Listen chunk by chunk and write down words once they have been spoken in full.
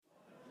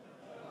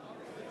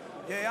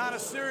Okay, on a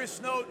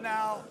serious note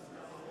now,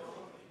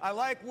 I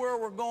like where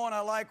we're going,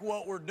 I like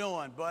what we're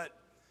doing, but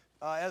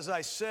as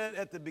I said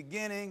at the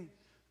beginning,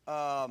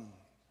 the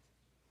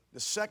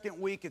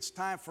second week it's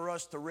time for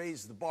us to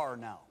raise the bar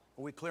now.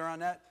 Are we clear on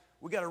that?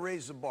 We got to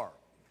raise the bar.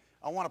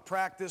 I want to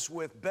practice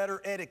with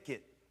better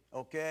etiquette,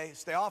 okay?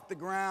 Stay off the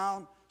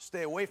ground,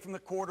 stay away from the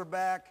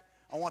quarterback.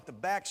 I want the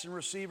backs and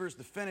receivers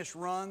to finish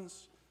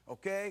runs,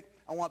 okay?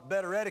 I want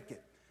better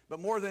etiquette. But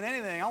more than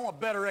anything, I want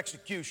better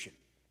execution.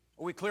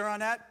 Are we clear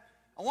on that?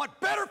 I want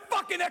better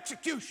fucking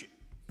execution.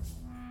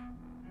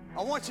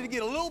 I want you to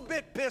get a little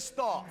bit pissed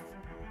off.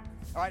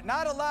 All right,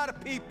 not a lot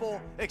of people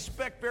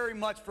expect very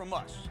much from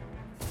us.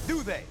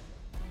 Do they?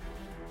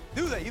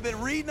 Do they? You've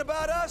been reading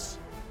about us?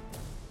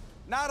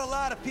 Not a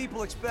lot of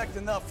people expect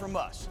enough from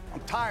us.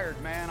 I'm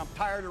tired, man. I'm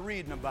tired of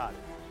reading about it.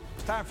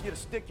 It's time for you to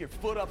stick your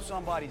foot up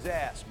somebody's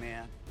ass,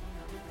 man.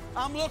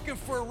 I'm looking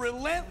for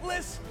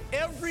relentless,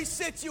 every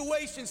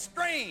situation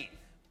strain.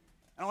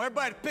 I want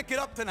everybody to pick it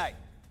up tonight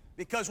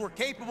because we're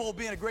capable of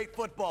being a great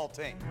football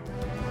team.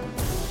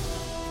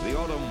 The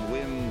autumn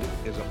wind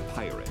is a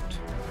pirate,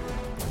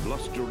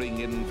 blustering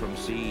in from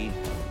sea.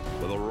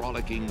 With a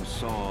rollicking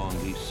song,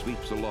 he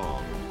sweeps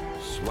along,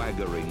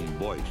 swaggering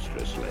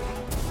boisterously.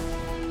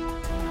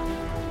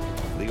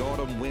 The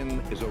autumn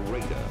wind is a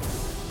raider,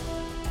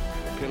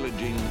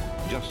 pillaging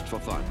just for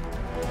fun.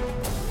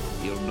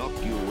 He'll knock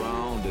you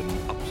round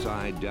and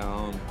upside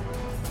down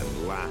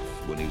and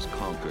laugh when he's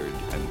conquered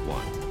and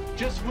won.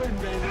 Just win,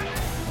 baby.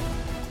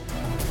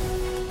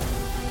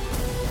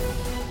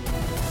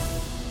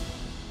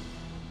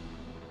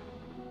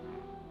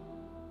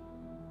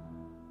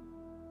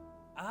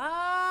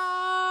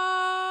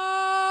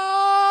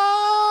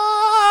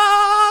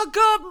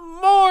 Good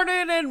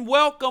morning and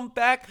welcome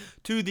back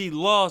to the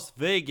Las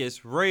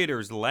Vegas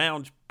Raiders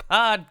Lounge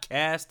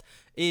podcast.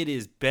 It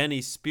is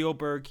Benny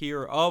Spielberg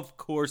here, of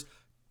course,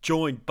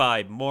 joined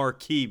by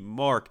Marquee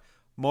Mark.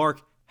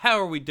 Mark, how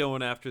are we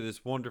doing after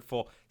this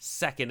wonderful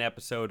second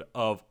episode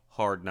of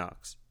Hard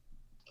Knocks?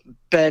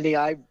 Benny,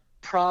 I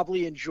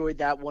probably enjoyed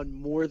that one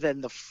more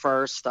than the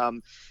first.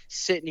 I'm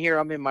sitting here,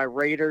 I'm in my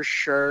Raiders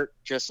shirt,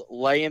 just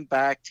laying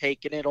back,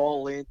 taking it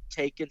all in,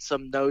 taking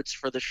some notes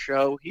for the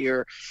show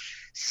here,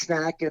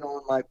 snacking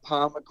on my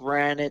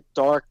pomegranate,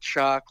 dark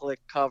chocolate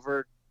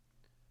covered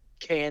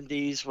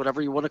candies,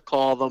 whatever you want to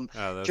call them.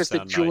 Oh, those just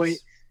sound nice.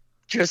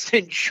 Just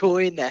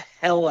enjoying the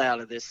hell out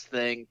of this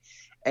thing.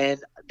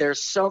 And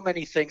there's so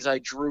many things I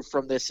drew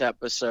from this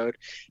episode.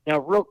 Now,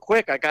 real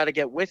quick, I got to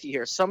get with you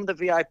here. Some of the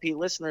VIP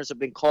listeners have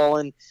been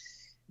calling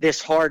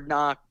this Hard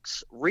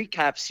Knocks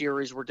recap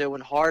series we're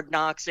doing Hard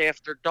Knocks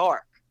After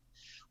Dark.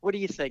 What do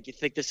you think? You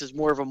think this is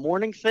more of a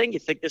morning thing? You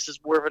think this is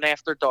more of an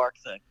after dark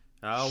thing?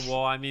 Oh,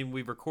 well, I mean,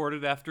 we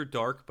recorded after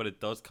dark, but it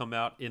does come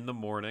out in the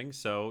morning.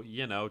 So,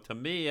 you know, to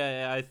me,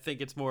 I think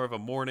it's more of a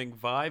morning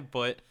vibe,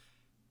 but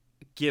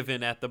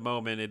given at the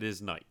moment it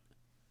is night.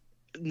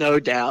 No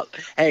doubt.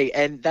 Hey,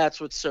 and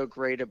that's what's so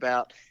great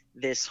about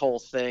this whole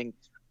thing.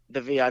 The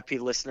VIP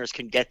listeners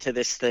can get to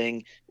this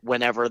thing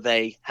whenever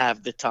they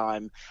have the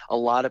time. A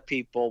lot of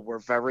people were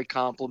very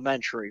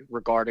complimentary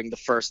regarding the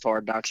first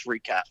Hard Knocks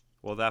recap.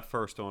 Well, that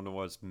first one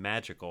was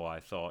magical,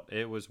 I thought.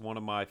 It was one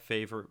of my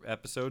favorite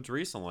episodes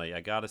recently, I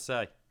gotta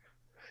say.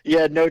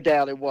 Yeah, no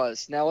doubt it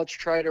was. Now let's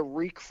try to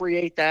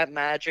recreate that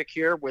magic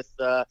here with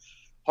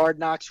Hard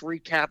Knocks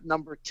recap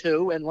number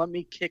 2. And let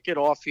me kick it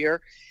off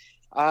here.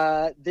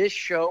 This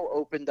show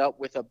opened up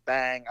with a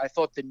bang. I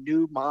thought the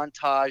new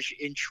montage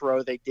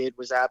intro they did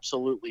was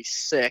absolutely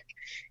sick.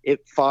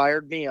 It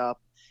fired me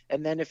up.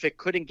 And then if it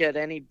couldn't get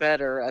any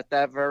better at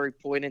that very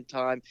point in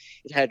time,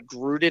 it had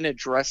Gruden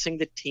addressing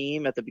the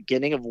team at the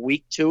beginning of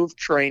week 2 of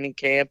training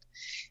camp.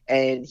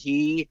 And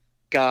he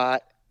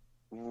got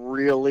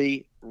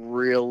really,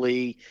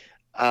 really,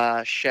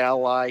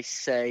 shall I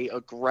say,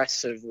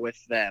 aggressive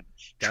with them,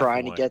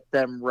 trying to Definitely. get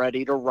them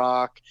ready to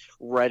rock,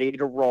 ready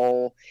to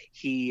roll.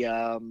 He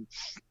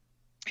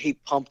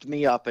pumped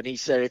me up and he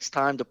said, it's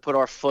time to put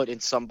our foot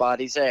in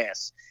somebody's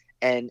ass.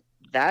 And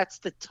that's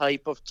the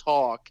type of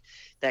talk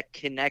that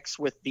connects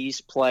with these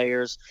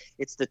players.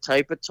 It's the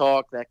type of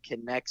talk that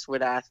connects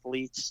with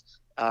athletes,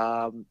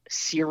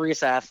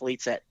 serious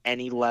athletes at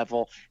any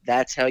level.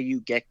 That's how you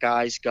get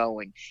guys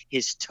going.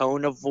 His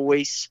tone of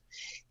voice,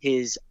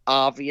 his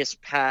obvious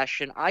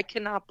passion. I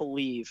cannot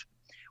believe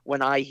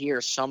when I hear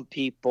some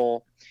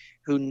people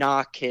who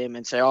knock him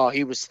and say, oh,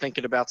 he was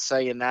thinking about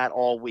saying that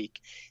all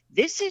week.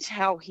 This is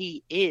how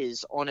he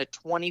is on a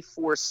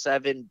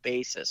 24/7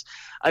 basis.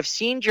 I've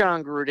seen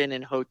Jon Gruden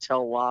in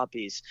hotel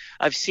lobbies.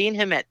 I've seen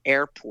him at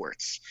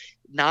airports,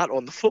 not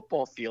on the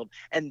football field.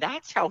 And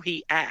that's how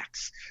he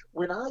acts.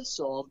 When I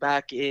saw him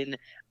back in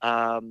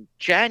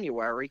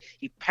January,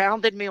 he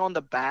pounded me on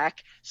the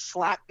back,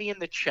 slapped me in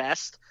the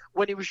chest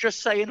when he was just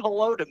saying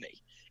hello to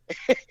me.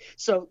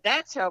 So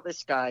that's how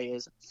this guy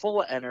is,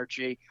 full of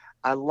energy.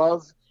 I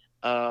love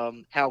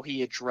how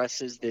he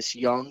addresses this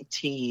young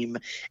team,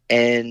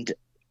 and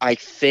I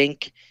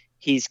think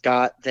he's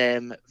got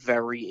them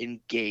very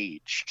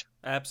engaged.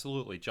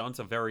 Absolutely. John's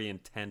a very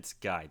intense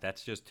guy.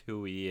 That's just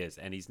who he is,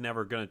 and he's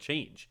never going to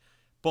change.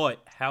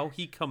 But how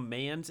he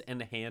commands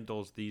and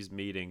handles these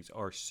meetings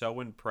are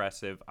so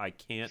impressive. I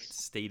can't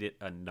state it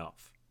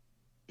enough.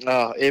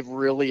 It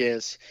really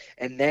is.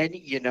 And then,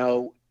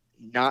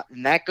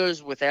 and that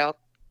goes without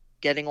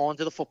getting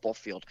onto the football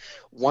field.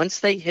 Once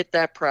they hit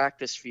that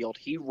practice field,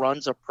 he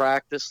runs a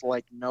practice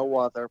like no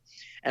other.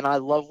 And I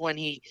love when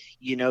he,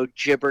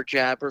 jibber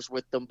jabbers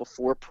with them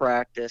before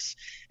practice.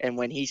 And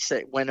when he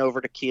went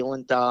over to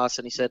Keelan Doss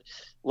and he said,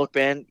 look,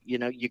 man,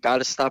 you got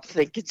to stop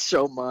thinking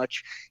so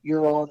much.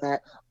 You're on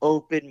that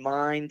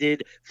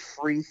open-minded,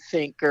 free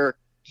thinker,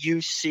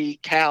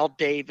 UC, Cal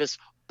Davis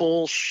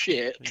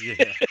bullshit.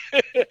 Yeah.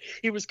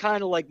 He was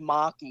kind of like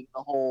mocking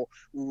the whole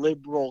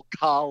liberal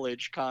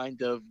college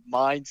kind of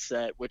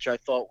mindset, which I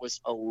thought was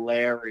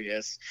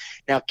hilarious.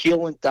 Now,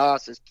 Keelan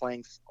Doss is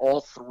playing all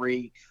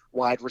three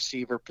wide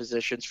receiver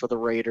positions for the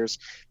Raiders.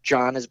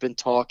 John has been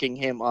talking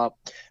him up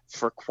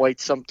for quite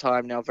some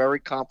time now,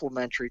 very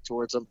complimentary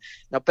towards him.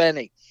 Now,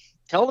 Benny,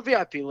 tell the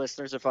VIP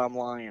listeners if I'm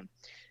lying.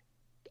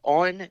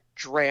 On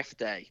draft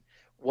day,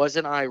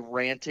 wasn't I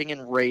ranting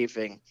and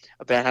raving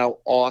about how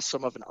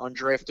awesome of an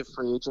undrafted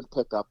free agent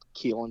pickup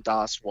Keelan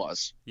Doss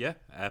was? Yeah,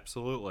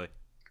 absolutely.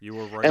 You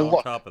were right And on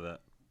look, top of that.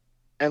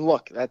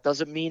 that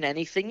doesn't mean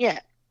anything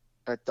yet.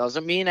 That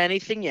doesn't mean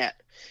anything yet,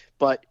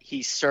 but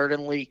he's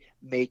certainly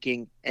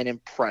making an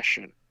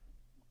impression.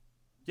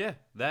 Yeah,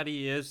 that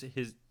he is.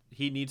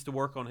 He needs to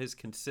work on his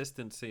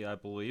consistency, I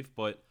believe,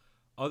 but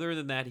other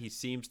than that, he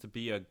seems to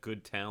be a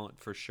good talent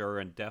for sure,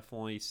 and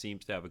definitely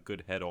seems to have a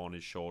good head on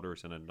his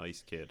shoulders and a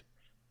nice kid.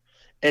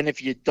 And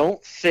if you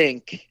don't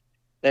think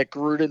that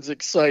Gruden's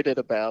excited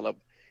about him,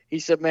 he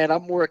said, man,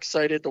 I'm more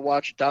excited to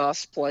watch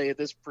Doss play in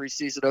this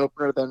preseason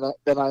opener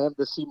than I am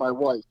to see my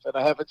wife. And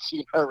I haven't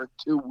seen her in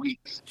 2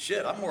 weeks.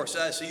 Shit, I'm more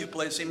excited to see you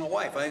play to see my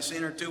wife. I ain't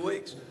seen her in 2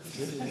 weeks.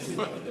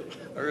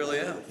 I really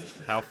am.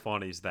 How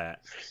funny is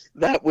that?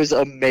 That was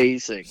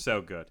amazing.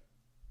 So good.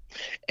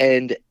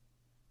 And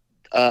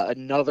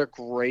another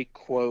great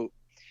quote.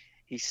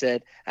 He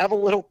said, have a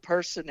little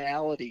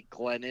personality,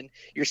 Glennon.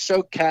 You're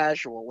so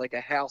casual, like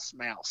a house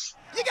mouse.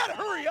 You got to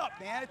hurry up,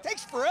 man. It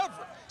takes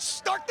forever.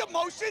 Start the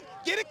motion,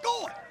 get it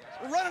going.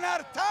 We're running out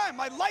of time.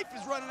 My life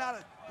is running out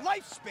of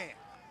lifespan.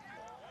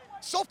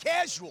 So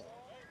casual,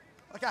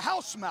 like a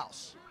house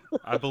mouse.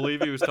 I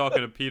believe he was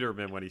talking to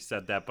Peterman when he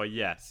said that, but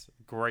yes,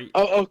 great.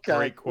 Oh, okay.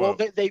 Great quote.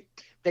 Well,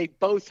 they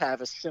both have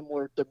a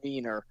similar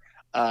demeanor,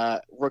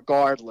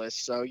 regardless.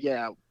 So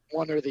yeah,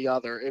 one or the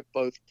other, it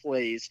both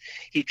plays.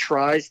 He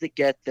tries to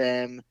get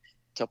them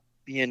to,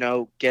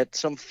 get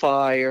some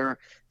fire,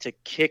 to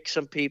kick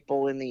some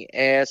people in the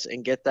ass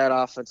and get that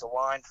offensive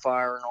line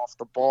firing off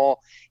the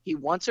ball. He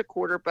wants a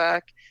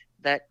quarterback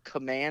that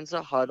commands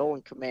a huddle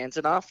and commands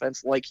an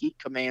offense like he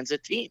commands a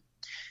team.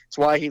 It's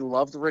why he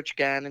loved Rich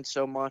Gannon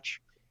so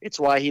much. It's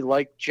why he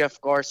liked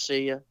Jeff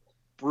Garcia,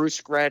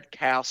 Bruce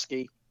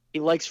Gradkowski. He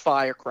likes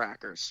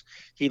firecrackers.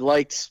 He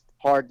likes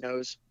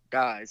hard-nosed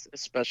guys,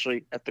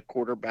 especially at the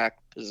quarterback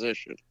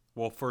position.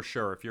 Well, for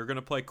sure. If you're going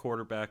to play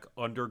quarterback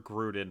under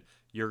Gruden,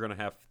 you're going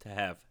to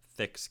have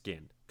thick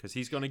skin because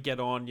he's going to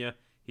get on you.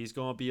 He's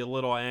going to be a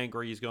little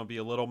angry. He's going to be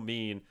a little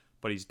mean,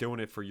 but he's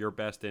doing it for your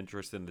best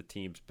interest and the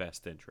team's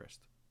best interest.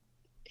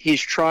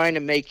 He's trying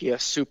to make you a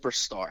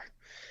superstar,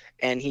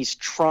 and he's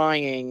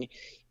trying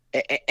 –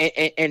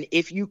 and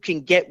if you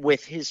can get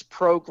with his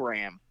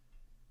program,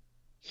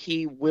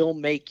 he will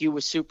make you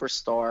a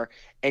superstar,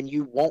 and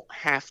you won't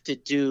have to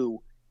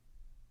do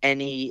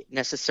any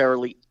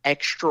necessarily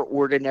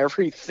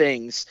extraordinary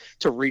things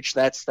to reach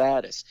that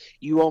status.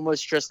 You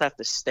almost just have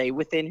to stay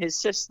within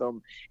his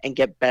system and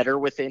get better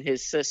within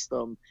his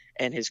system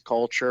and his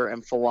culture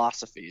and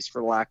philosophies,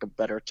 for lack of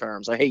better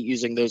terms. I hate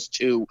using those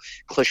two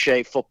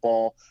cliche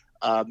football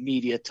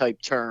media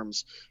type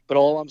terms, but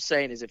all I'm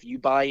saying is if you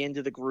buy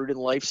into the Gruden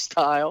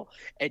lifestyle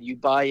and you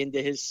buy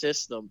into his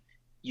system,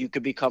 you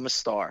could become a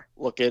star.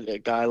 Look at a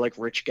guy like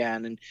Rich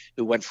Gannon,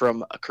 who went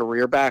from a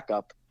career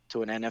backup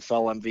to an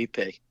NFL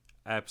MVP.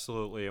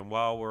 Absolutely. And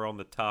while we're on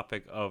the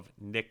topic of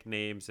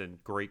nicknames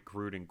and great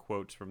Gruden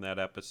quotes from that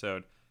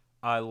episode,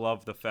 I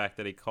love the fact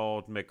that he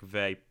called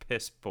McVay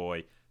Piss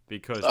Boy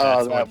because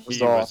that's what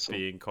he was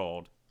being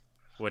called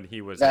when he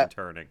was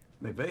interning.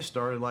 McVay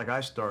started like I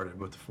started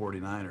with the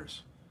 49ers.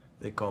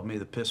 They called me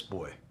the Piss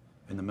Boy.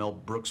 In the Mel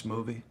Brooks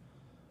movie,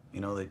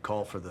 they'd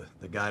call for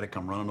the guy to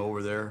come running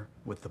over there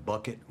with the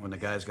bucket when the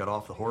guys got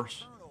off the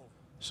horse.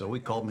 So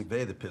we called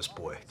McVay the Piss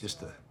Boy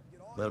just to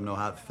let him know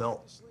how it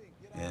felt.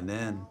 And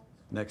then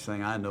next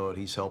thing I know,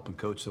 he's helping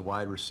coach the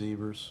wide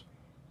receivers,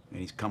 and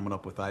he's coming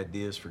up with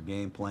ideas for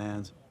game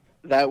plans.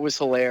 That was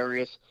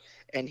hilarious.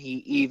 And he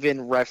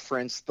even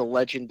referenced the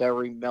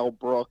legendary Mel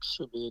Brooks,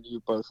 who me and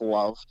you both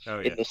love,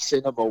 in the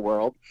cinema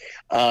world.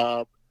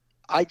 I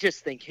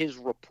just think his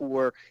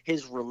rapport,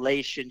 his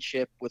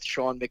relationship with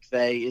Sean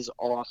McVay is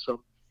awesome.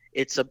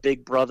 It's a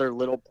big brother,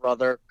 little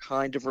brother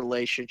kind of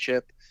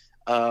relationship,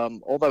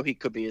 although he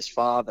could be his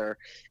father.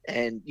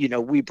 And,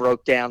 we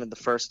broke down in the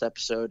first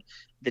episode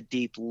the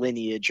deep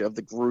lineage of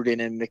the Gruden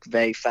and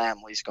McVay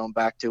families going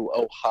back to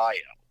Ohio.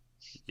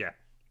 Yeah.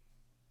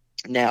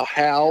 Now,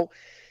 how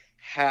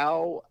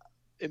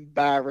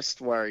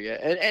embarrassed were you?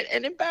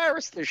 And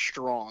embarrassed is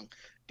strong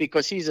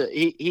because he's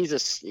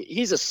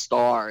a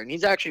star, and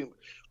he's actually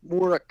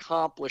more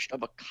accomplished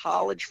of a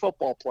college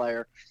football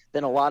player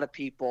than a lot of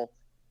people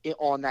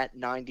on that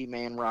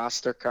 90-man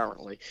roster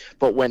currently.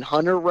 But when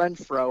Hunter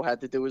Renfrow had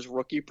to do his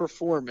rookie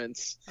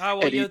performance, Oh,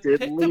 well, and he you did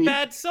picked a leave,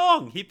 bad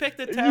song. He picked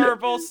a yeah,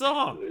 terrible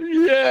song.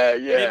 yeah,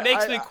 It yeah.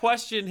 makes me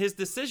question his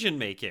decision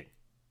making.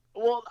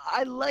 Well,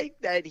 I like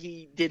that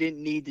he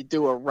didn't need to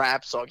do a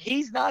rap song.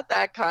 He's not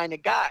that kind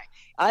of guy.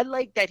 I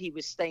like that he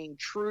was staying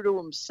true to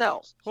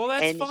himself. Well,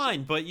 that's And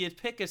fine, but you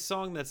pick a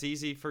song that's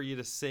easy for you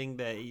to sing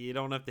that you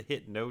don't have to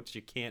hit notes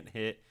you can't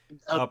hit.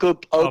 a A,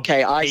 good, a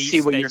okay, I see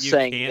pace what you're that you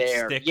saying can't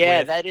there. stick Yeah,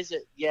 with. that is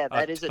it. Yeah, A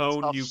that is a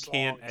tone tough you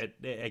can't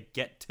song.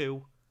 get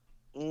to.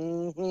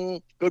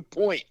 Good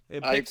point. I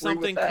Pick agree with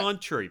something that.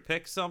 country.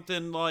 Pick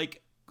something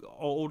like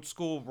old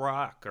school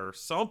rock or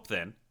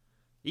something.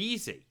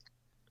 Easy.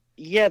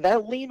 Yeah,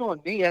 that Lean on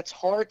Me, that's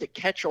hard to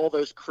catch all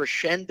those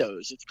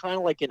crescendos. It's kind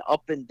of like an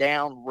up and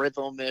down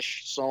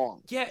rhythm-ish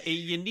song. Yeah,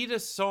 you need a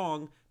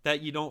song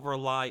that you don't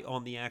rely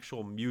on the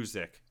actual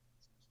music.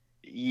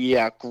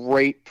 Yeah,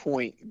 great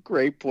point.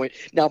 Great point.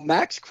 Now,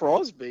 Max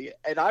Crosby,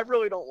 and I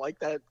really don't like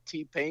that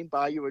T-Pain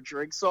Buy You a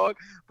Drink song,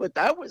 but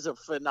that was a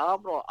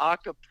phenomenal a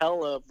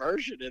cappella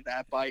version of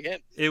that by him.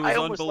 It I was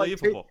almost liked it.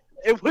 unbelievable.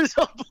 It was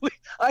unbelievable.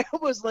 I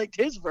almost liked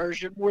his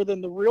version more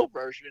than the real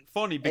version.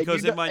 Funny And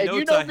because in my and you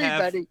notes know I me, have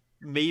Betty.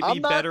 maybe I'm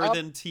not. better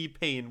than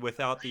T-Pain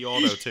without the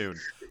auto tune.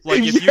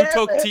 Like if you Yeah,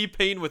 took man.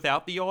 T-Pain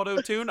without the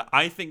auto tune,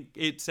 I think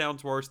it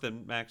sounds worse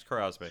than Max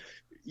Crosby.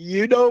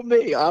 You know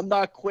me. I'm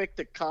not quick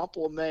to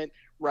compliment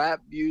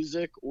rap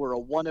music or a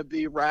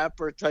wannabe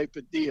rapper type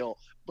of deal,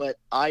 but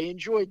I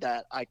enjoyed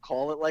that. I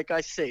call it like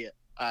I say it.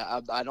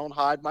 I don't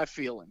hide my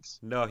feelings.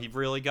 No, he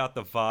really got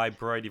the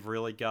vibe right. He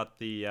really got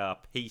the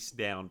pace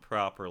down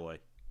properly.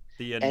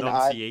 The And I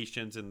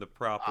enunciations in the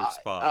proper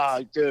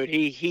spots. dude,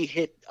 he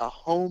hit a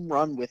home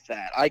run with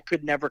that. I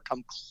could never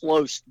come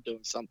close to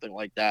doing something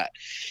like that.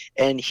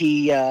 And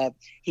he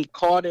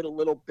caught it a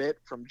little bit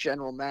from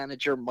general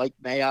manager Mike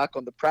Mayock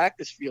on the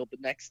practice field the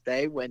next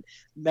day when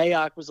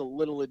Mayock was a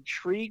little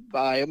intrigued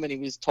by him and he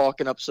was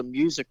talking up some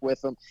music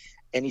with him.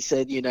 And he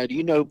said, do you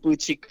know who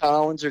Bootsy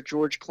Collins or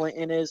George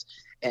Clinton is?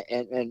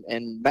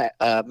 And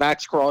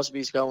Max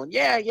Crosby's going,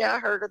 yeah, I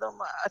heard of them.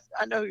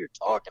 I know who you're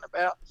talking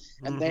about.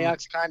 And Mm-hmm.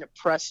 Mayock's kind of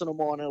pressing him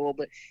on it a little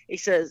bit. He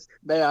says,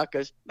 Mayock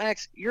goes,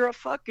 Max, you're a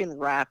fucking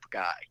rap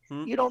guy.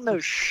 You don't know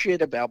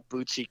shit about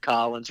Bootsy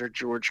Collins or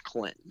George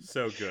Clinton.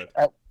 So good.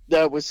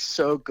 That was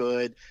so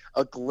good.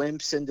 A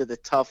glimpse into the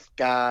tough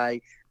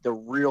guy, the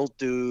real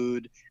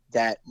dude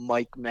that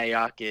Mike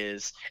Mayock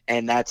is.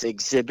 And that's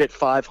Exhibit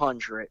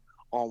 500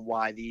 on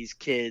why these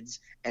kids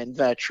and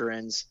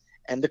veterans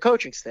and the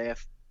coaching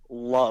staff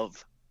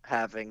love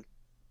having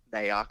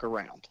Mayock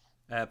around.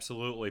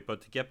 Absolutely.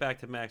 But to get back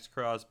to Max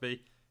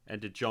Crosby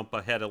and to jump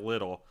ahead a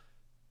little,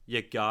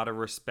 you got to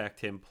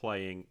respect him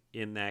playing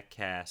in that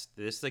cast.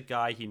 This is a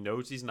guy, he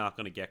knows he's not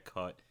going to get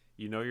cut.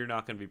 You know you're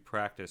not going to be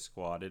practice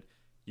squatted.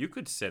 You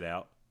could sit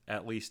out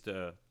at least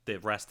the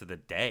rest of the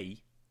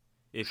day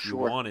if you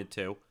wanted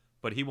to.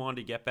 But he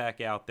wanted to get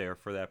back out there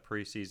for that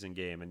preseason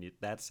game, and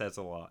that says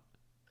a lot.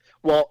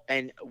 Well,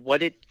 and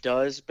what it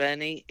does,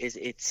 Benny, is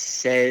it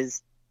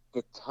says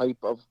the type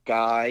of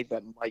guy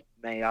that Mike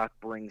Mayock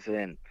brings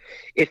in.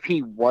 If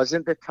he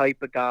wasn't the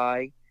type of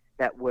guy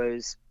that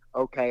was,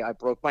 okay, I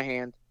broke my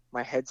hand,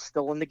 my head's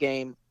still in the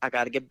game, I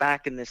got to get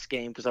back in this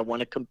game because I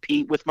want to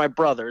compete with my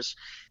brothers.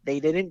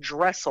 They didn't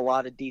dress a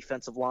lot of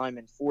defensive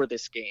linemen for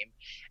this game,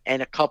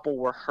 and a couple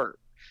were hurt.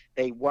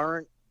 They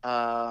weren't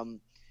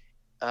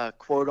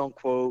quote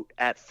unquote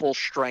at full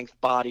strength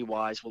body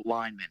wise with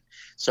linemen.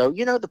 So,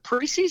 the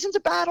preseason's a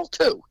battle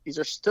too. These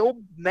are still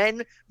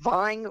men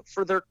vying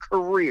for their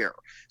career.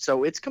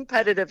 So it's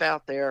competitive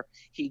out there.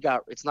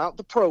 It's not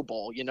the Pro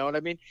Bowl, you know what I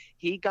mean?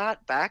 He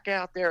got back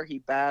out there. He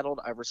battled.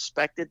 I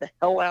respected the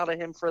hell out of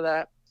him for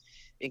that.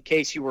 In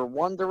case you were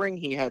wondering,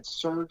 he had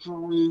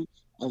surgery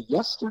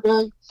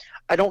yesterday.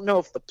 I don't know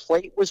if the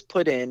plate was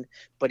put in,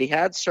 but he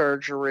had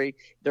surgery.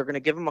 They're going to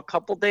give him a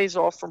couple days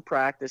off from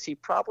practice. He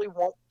probably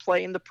won't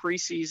play in the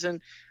preseason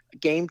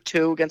game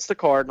 2 against the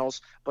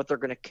Cardinals, but they're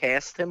going to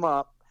cast him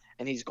up,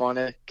 and he's going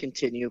to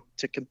continue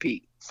to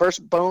compete.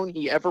 First bone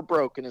he ever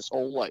broke in his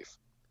whole life.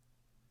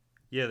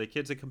 Yeah, the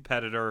kid's a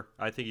competitor.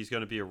 I think he's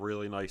going to be a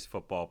really nice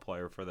football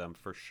player for them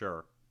for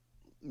sure.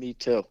 Me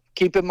too.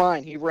 Keep in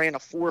mind, he ran a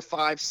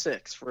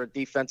 4.56 for a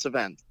defensive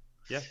end.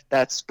 Yeah.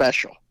 That's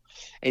special.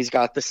 He's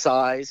got the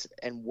size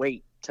and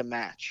weight to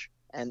match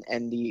and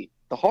the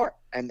heart.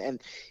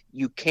 And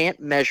you can't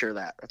measure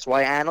that. That's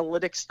why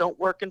analytics don't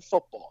work in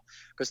football,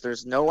 because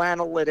there's no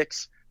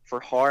analytics for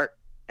heart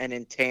and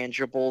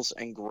intangibles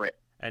and grit.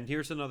 And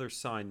here's another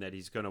sign that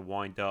he's going to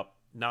wind up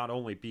not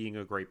only being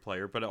a great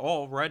player, but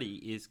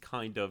already is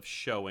kind of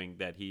showing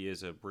that he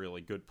is a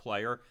really good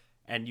player.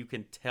 And you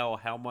can tell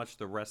how much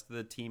the rest of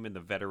the team and the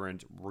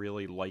veterans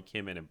really like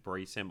him and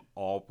embrace him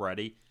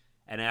already.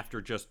 And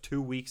after just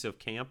 2 weeks of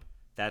camp,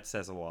 that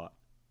says a lot.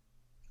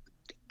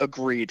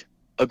 Agreed.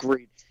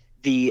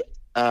 The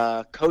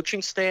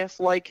Coaching staff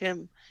like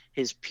him,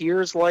 his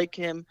peers like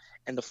him,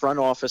 and the front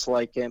office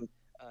like him.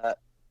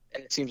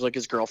 And it seems like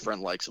his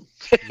girlfriend likes him.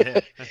 Yeah,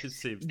 it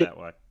seems that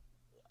way.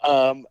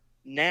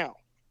 Now,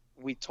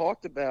 we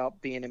talked about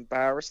being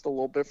embarrassed a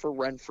little bit for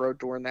Renfro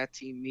during that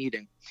team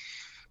meeting.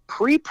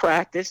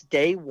 Pre-practice,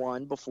 day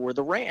one before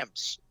the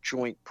Rams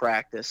joint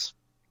practice,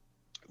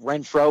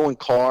 Renfro and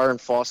Carr and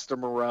Foster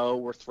Moreau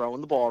were throwing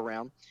the ball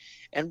around.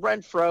 And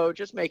Renfro,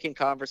 just making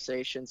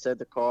conversation, said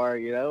to Carr, are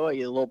you a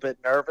little bit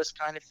nervous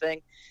kind of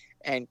thing?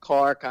 And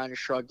Carr kind of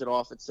shrugged it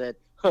off and said,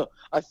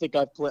 I think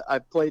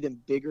I've played in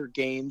bigger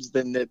games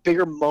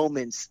bigger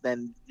moments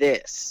than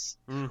this.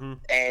 Mm-hmm.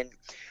 And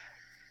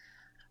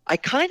I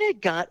kind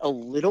of got a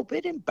little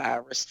bit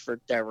embarrassed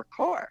for Derek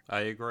Carr. I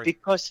agree.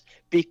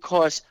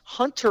 Because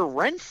Hunter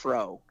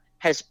Renfro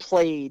has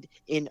played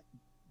in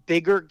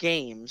bigger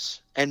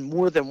games and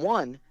more than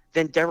one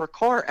than Derek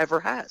Carr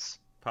ever has.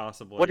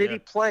 Possibly. What did he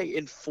play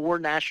in 4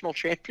 national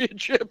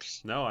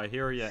championships? No, I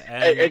hear you.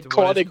 And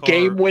caught a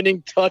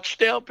game-winning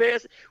touchdown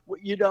pass.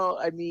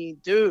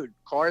 Dude,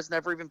 Carr's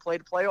never even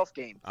played a playoff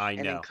game. I know.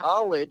 And in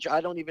college,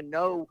 I don't even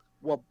know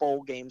what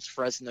bowl games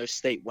Fresno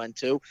State went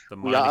to. The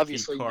we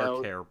obviously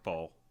know Care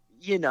Bowl.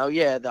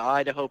 The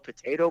Idaho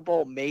Potato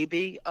Bowl,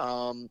 maybe.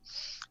 I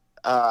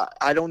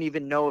don't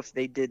even know if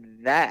they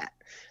did that.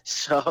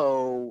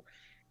 So,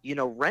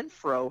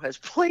 Renfro has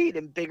played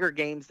in bigger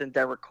games than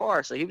Derek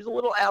Carr, so he was a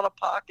little out of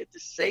pocket to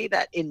say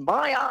that in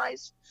my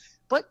eyes.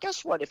 But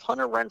guess what? If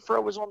Hunter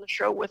Renfro was on the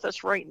show with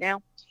us right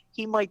now,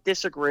 he might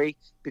disagree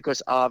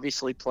because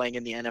obviously playing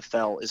in the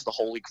NFL is the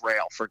holy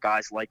grail for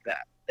guys like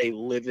that. They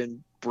live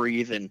and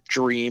breathe and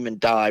dream and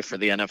die for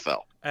the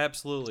NFL.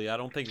 Absolutely. I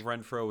don't think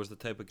Renfro was the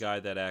type of guy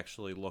that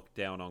actually looked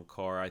down on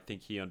Carr. I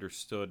think he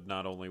understood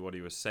not only what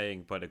he was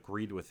saying, but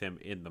agreed with him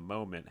in the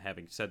moment.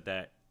 Having said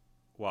that,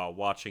 while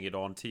watching it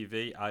on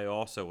TV, I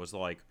also was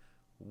like,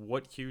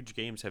 what huge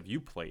games have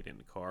you played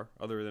in, Carr,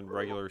 other than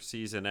regular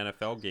season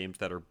NFL games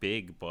that are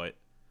big? But,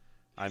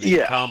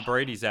 Tom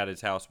Brady's at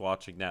his house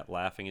watching that,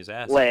 laughing his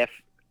ass off.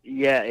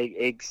 Yeah,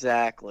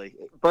 exactly.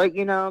 But,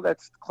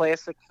 that's the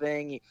classic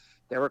thing.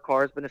 Derek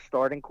Carr's been a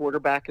starting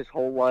quarterback his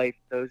whole life.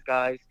 Those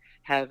guys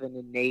have an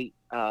innate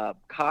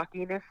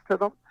cockiness to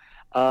them.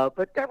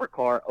 But Derek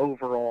Carr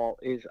overall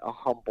is a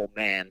humble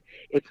man.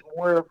 It's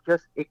more of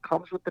just, it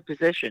comes with the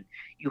position.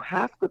 You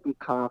have to be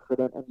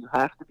confident and you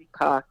have to be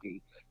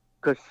cocky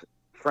because,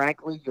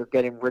 frankly, you're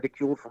getting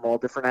ridiculed from all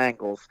different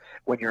angles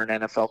when you're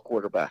an NFL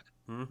quarterback.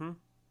 Mm-hmm.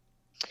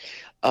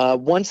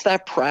 Once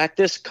that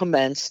practice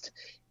commenced,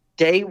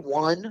 day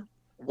one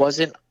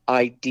wasn't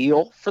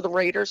ideal for the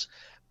Raiders,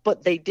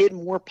 but they did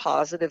more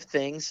positive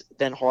things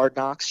than Hard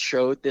Knocks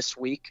showed this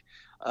week.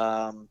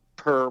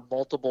 Per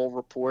multiple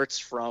reports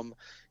from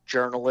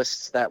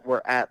journalists that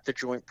were at the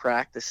joint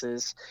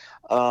practices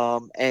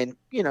and,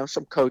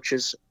 some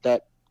coaches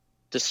that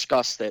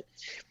discussed it.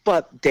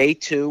 But day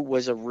two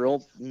was a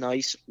real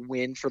nice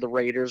win for the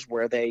Raiders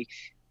where they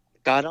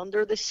got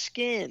under the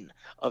skin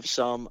of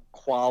some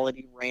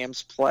quality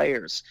Rams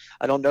players.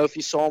 I don't know if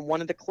you saw in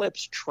one of the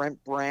clips,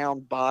 Trent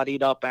Brown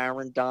bodied up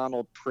Aaron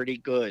Donald pretty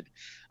good.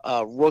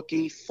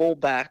 Rookie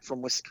fullback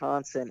from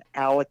Wisconsin,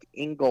 Alec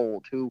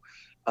Ingold, who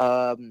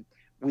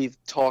we've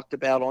talked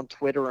about on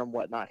Twitter and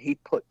whatnot. He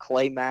put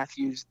Clay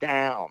Matthews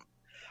down.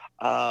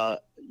 There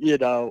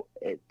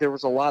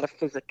was a lot of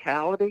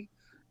physicality.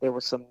 There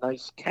were some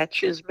nice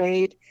catches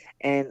made,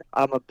 and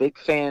I'm a big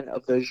fan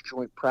of those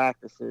joint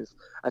practices.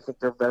 I think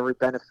they're very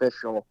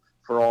beneficial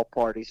for all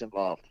parties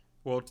involved.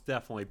 Well, it's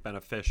definitely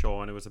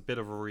beneficial, and it was a bit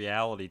of a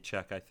reality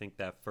check, I think,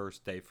 that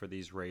first day for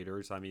these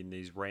Raiders.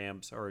 These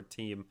Rams are a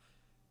team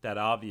that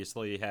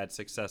obviously had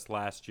success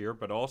last year,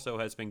 but also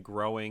has been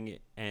growing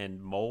and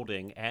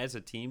molding as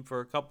a team for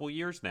a couple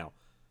years now.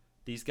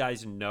 These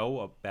guys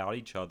know about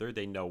each other.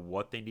 They know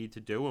what they need to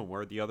do and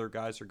where the other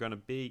guys are going to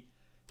be.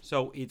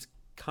 So it's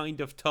kind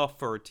of tough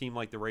for a team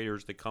like the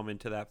Raiders to come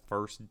into that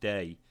first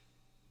day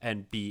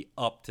and be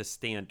up to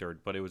standard.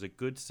 But it was a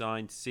good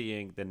sign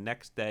seeing the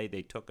next day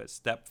they took a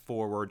step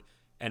forward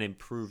and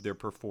improved their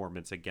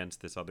performance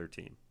against this other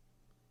team.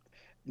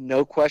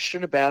 No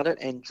question about it.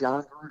 And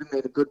Jon Gruden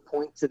made a good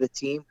point to the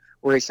team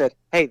where he said,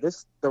 hey, the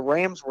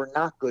Rams were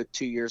not good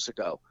 2 years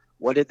ago.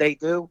 What did they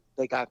do?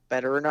 They got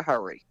better in a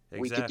hurry. Exactly.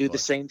 We could do the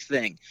same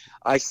thing.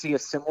 I see a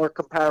similar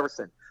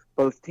comparison.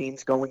 Both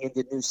teams going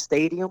into new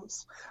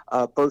stadiums,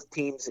 both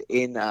teams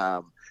in,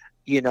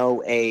 in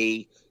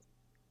the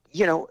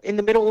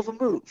middle of a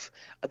move.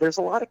 There's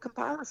a lot of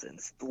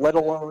comparisons, let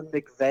alone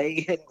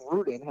McVay and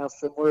Gruden, how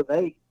similar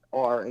they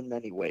are in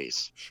many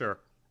ways. Sure.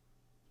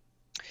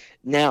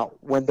 Now,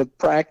 when the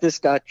practice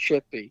got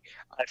chippy,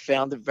 I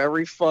found it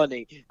very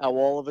funny how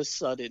all of a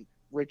sudden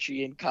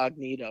Richie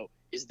Incognito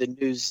is the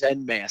new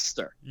Zen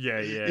master.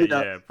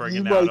 Yeah.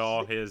 Bringing out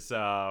all his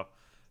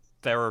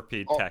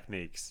therapy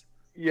techniques.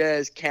 Yeah,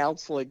 his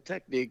counseling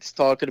techniques,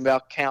 talking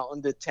about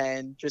counting to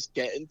 10, just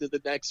getting to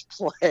the next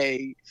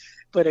play.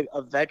 But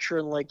a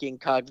veteran like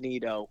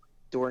Incognito,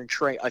 during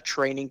a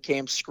training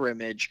camp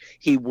scrimmage,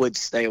 he would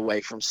stay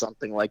away from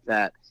something like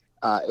that.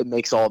 it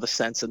makes all the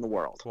sense in the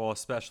world. Well,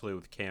 especially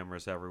with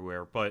cameras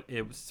everywhere. But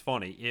it was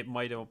funny. It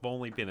might have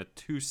only been a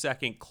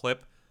 2-second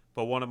clip,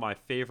 but one of my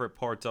favorite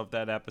parts of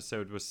that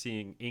episode was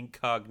seeing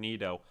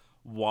Incognito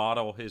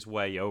waddle his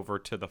way over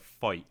to the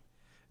fight.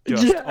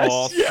 Just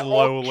all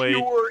slowly.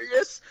 All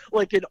curious,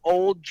 like an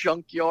old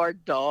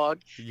junkyard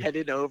dog Yeah.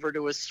 headed over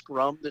to a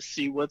scrum to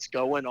see what's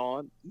going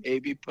on,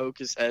 maybe poke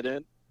his head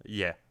in.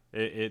 Yeah,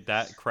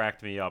 that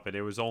cracked me up, and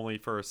it was only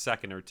for a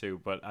second or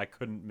two, but I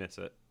couldn't miss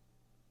it.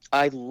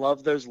 I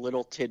love those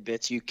little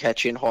tidbits you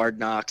catch in Hard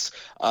Knocks.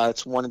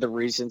 It's one of the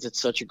reasons it's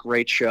such a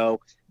great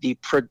show. The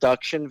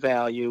production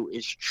value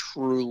is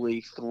truly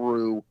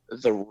through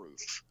the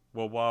roof.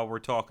 Well, while we're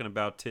talking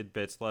about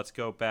tidbits, let's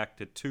go back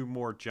to 2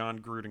 more Jon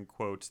Gruden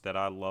quotes that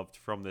I loved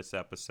from this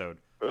episode.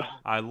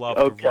 I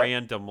loved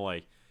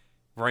randomly,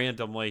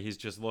 he's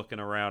just looking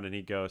around and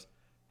he goes,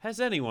 "Has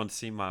anyone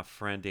seen my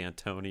friend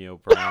Antonio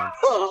Brown?"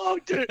 Oh,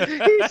 dude,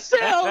 he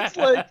sounds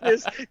like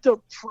this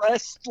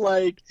depressed,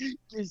 like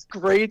this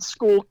grade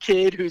school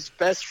kid whose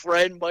best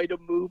friend might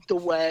have moved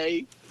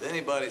away. Has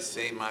anybody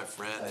seen my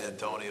friend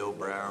Antonio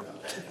Brown?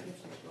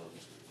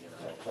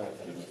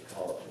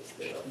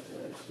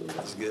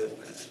 That's good.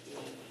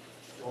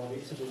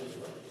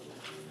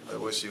 I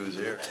wish he was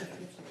here.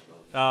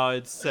 Oh,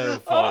 it's so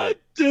funny.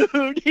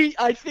 Dude,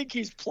 I think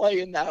he's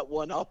playing that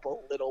one up a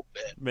little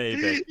bit.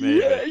 Maybe.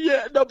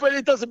 Yeah, no, but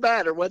it doesn't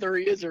matter whether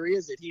he is or he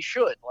isn't. He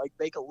should, like,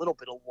 make a little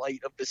bit of light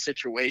of the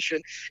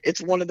situation.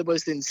 It's one of the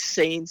most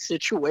insane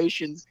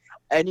situations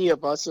any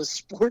of us as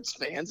sports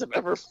fans have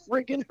ever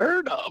friggin'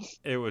 heard of.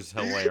 It was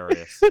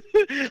hilarious.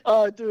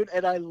 Oh, dude,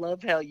 and I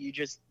love how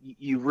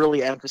you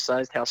really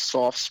emphasized how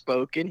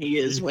soft-spoken he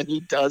is when he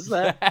does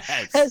that.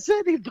 Yes. Has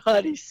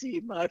anybody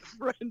seen my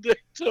friend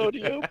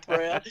Antonio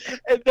Brown?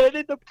 And then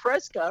in the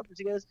press conference,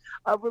 he goes,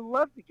 "I would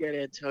love to get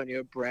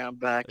Antonio Brown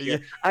back here.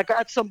 Yeah. I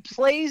got some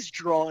plays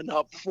drawn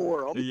up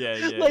for him."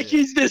 Yeah.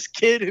 He's this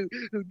kid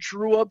who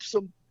drew up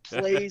some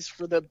plays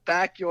for the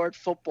backyard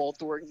football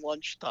during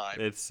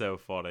lunchtime. It's so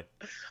funny.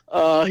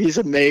 He's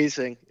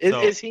amazing.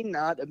 So- Is he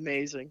not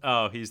amazing?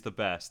 Oh, he's the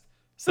best.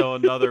 So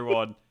another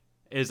one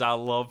is I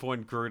love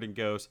when Gruden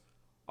goes,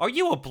 "Are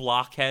you a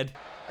blockhead?"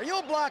 Are you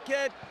a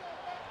blockhead?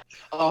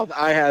 Oh,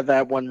 I have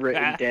that one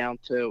written down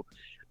too.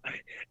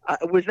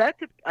 Was that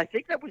I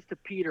think that was to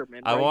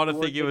Peterman. I right, want to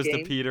during think it the was game?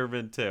 the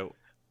Peterman too.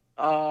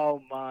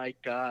 Oh my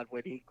God,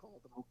 when he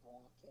called him a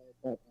blockhead,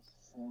 that was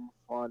so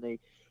funny.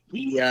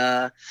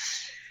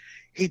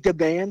 He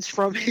demands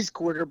from his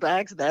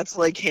quarterbacks. That's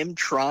like him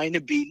trying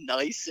to be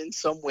nice in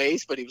some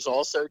ways, but he was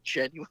also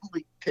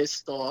genuinely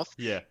pissed off.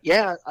 Yeah.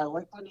 Yeah, I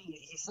like when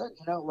he said,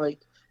 like,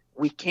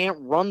 we can't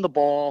run the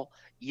ball,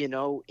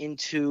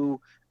 into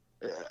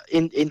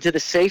the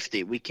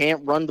safety. We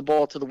can't run the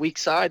ball to the weak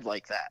side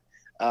like that.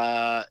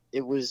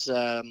 It was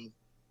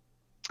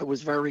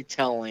very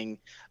telling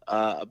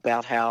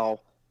about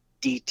how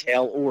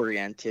detail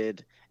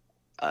oriented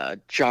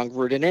Jon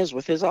Gruden is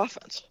with his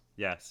offense.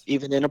 Yes.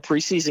 Even in a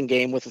preseason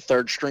game with a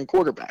third string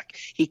quarterback,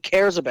 he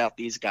cares about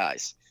these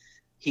guys.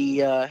 He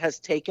has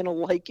taken a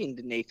liking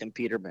to Nathan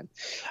Peterman.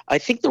 I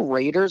think the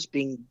Raiders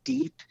being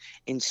deep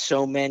in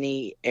so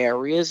many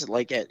areas,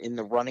 like in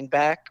the running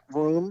back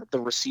room, the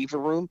receiver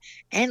room,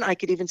 and I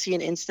could even see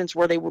an instance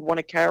where they would want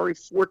to carry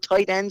 4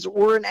 tight ends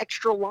or an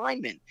extra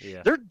lineman.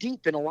 Yeah. They're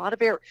deep in a lot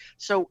of areas.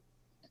 So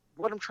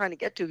what I'm trying to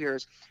get to here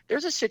is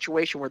there's a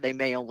situation where they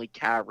may only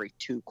carry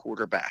 2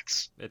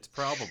 quarterbacks. It's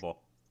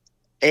probable.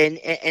 And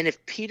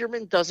if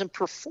Peterman doesn't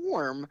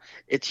perform,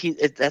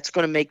 that's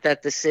going to make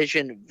that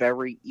decision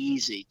very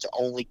easy to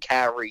only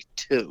carry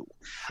 2.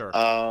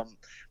 Sure.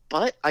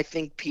 But I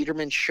think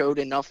Peterman showed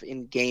enough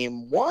in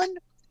game 1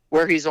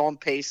 where he's on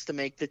pace to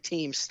make the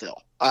team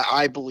still.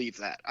 I believe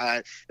that.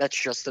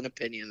 That's just an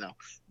opinion, though.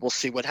 We'll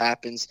see what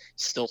happens.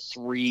 Still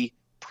 3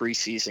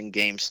 preseason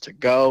games to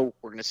go.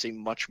 We're going to see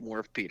much more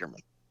of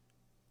Peterman.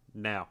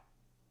 Now,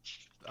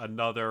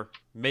 another,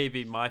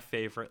 maybe my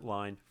favorite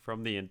line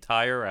from the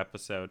entire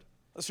episode.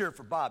 Let's hear it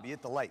for Bob. You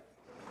hit the light.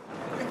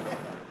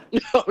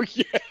 Oh,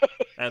 yeah.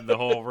 And the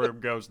whole room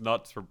goes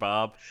nuts for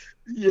Bob.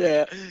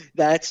 Yeah,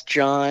 that's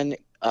Jon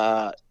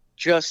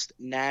just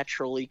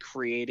naturally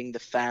creating the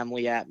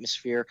family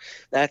atmosphere.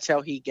 That's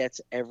how he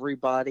gets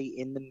everybody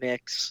in the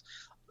mix.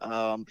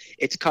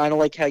 It's kind of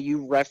like how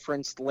you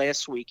referenced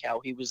last week, how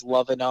he was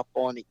loving up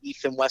on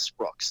Ethan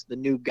Westbrooks, the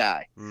new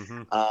guy,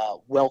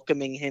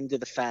 welcoming him to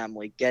the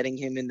family, getting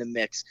him in the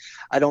mix.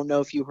 I don't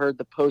know if you heard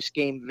the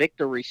post-game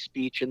victory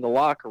speech in the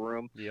locker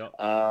room,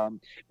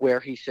 where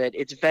he said,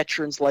 it's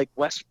veterans like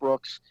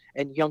Westbrooks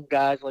and young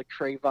guys like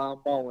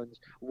Trayvon Mullins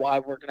why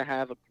we're going to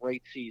have a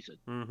great season.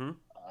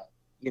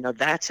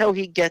 That's how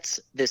he gets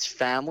this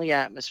family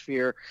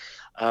atmosphere.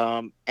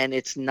 And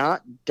it's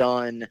not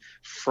done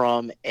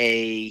from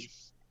a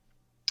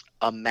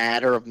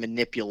matter of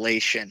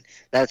manipulation.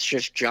 That's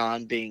just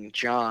Jon being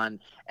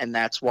Jon. And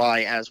that's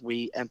why, as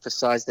we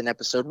emphasized in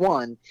episode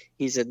 1,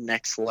 he's a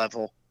next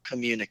level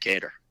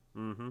communicator.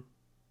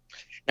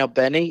 Now,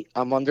 Benny,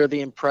 I'm under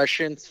the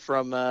impression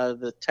from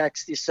the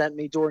text you sent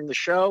me during the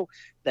show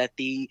that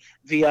the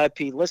VIP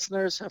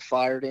listeners have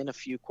fired in a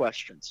few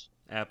questions.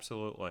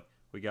 Absolutely.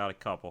 We got a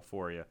couple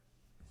for you.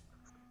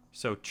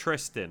 So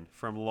Tristan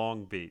from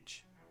Long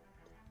Beach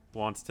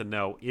wants to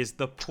know, is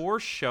the poor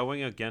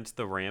showing against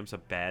the Rams a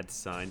bad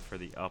sign for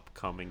the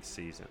upcoming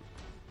season?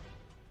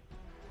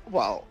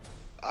 Well,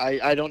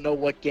 I don't know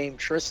what game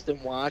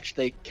Tristan watched.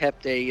 They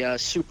kept a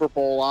Super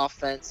Bowl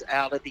offense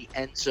out of the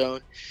end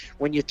zone.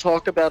 When you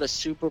talk about a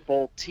Super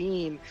Bowl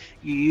team,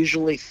 you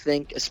usually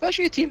think,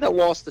 especially a team that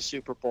lost the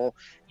Super Bowl,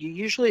 you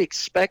usually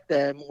expect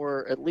them,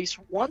 or at least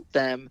want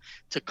them,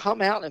 to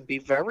come out and be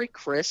very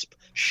crisp,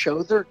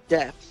 show their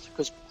depth,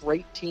 because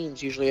great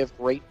teams usually have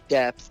great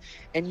depth,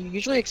 and you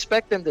usually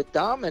expect them to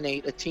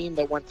dominate a team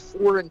that went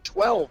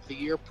 4-12 the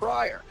year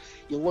prior.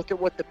 You look at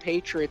what the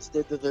Patriots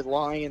did to the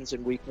Lions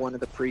in week 1 of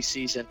the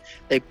preseason.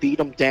 They beat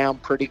them down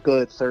pretty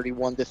good,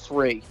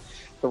 31-3.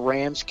 The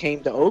Rams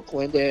came to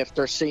Oakland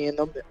after seeing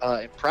them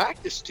in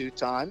practice 2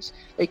 times.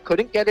 They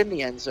couldn't get in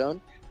the end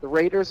zone. The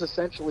Raiders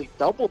essentially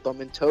doubled them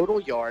in total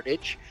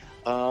yardage.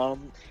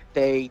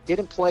 They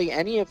didn't play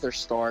any of their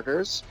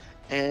starters,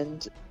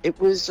 and it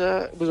was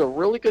a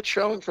really good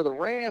showing for the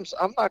Rams.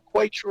 I'm not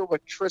quite sure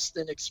what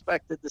Tristan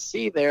expected to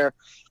see there,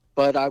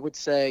 but I would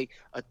say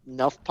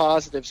enough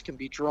positives can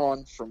be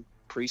drawn from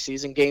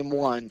preseason game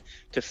 1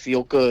 to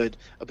feel good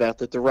about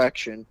the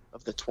direction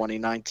of the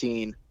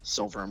 2019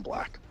 Silver and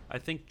Black. I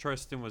think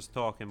Tristan was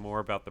talking more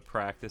about the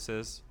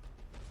practices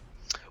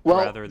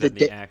rather than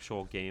the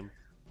actual game.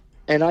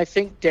 And I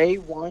think day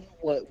 1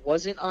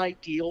 wasn't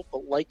ideal,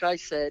 but like I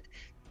said,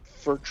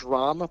 for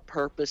drama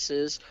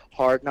purposes,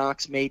 Hard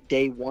Knocks made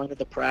day 1 of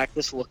the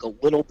practice look a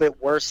little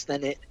bit worse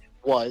than it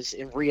was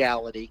in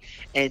reality.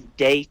 And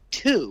day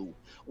 2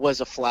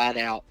 was a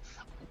flat-out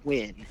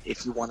win,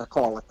 if you want to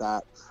call it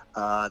that.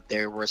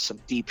 There were some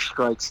deep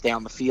strikes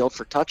down the field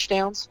for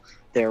touchdowns.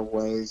 There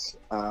was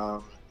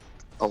a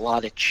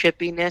lot of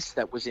chippiness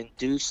that was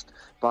induced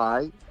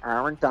by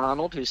Aaron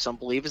Donald, who some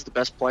believe is the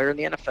best player in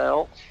the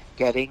NFL,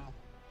 getting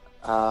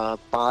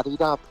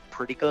bodied up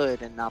pretty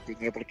good and not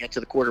being able to get to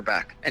the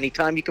quarterback.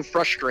 Anytime you can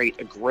frustrate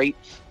a great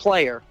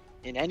player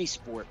in any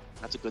sport,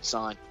 that's a good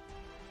sign.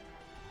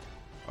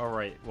 All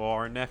right. Well,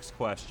 our next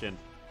question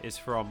is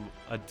from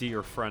a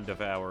dear friend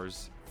of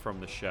ours from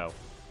the show,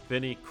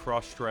 Vinny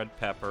Crushed Red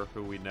Pepper,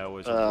 who we know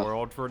is a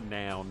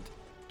world-renowned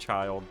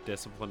child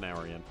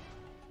disciplinarian.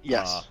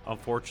 Yes.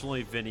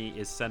 Unfortunately, Vinny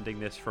is sending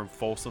this from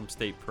Folsom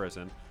State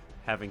Prison.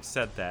 Having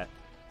said that,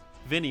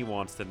 Vinny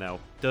wants to know,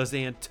 does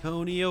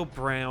Antonio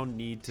Brown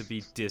need to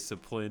be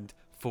disciplined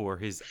for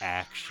his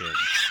actions?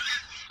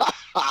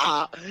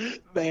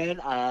 Man,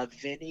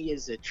 Vinny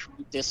is a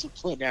true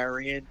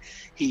disciplinarian.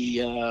 He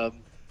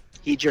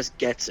just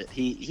gets it.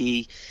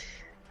 He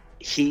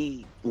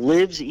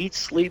lives, eats,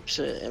 sleeps,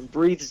 and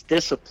breathes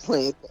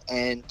discipline.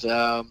 And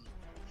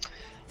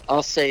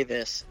I'll say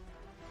this.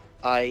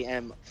 I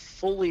am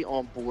fully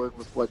on board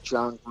with what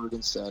Jon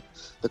Gruden said.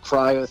 The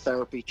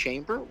cryotherapy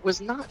chamber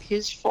was not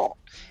his fault.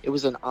 It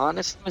was an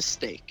honest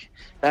mistake.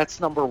 That's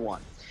number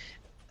 1.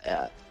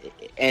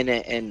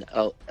 And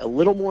a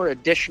little more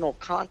additional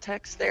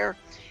context there.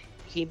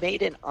 He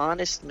made an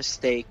honest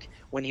mistake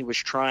when he was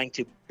trying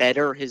to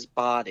better his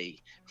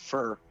body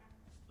for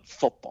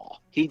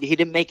football. He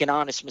didn't make an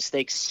honest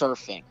mistake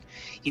surfing.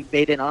 He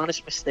made an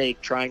honest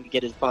mistake trying to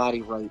get his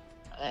body right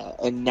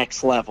and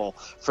next level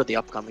for the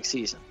upcoming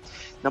season.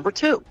 Number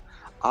 2,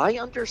 I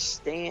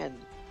understand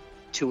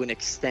to an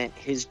extent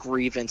his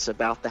grievance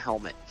about the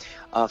helmet.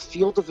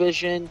 Field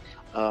division,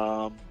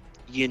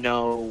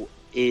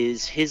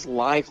 is his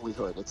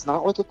livelihood. It's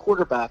not like a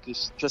quarterback who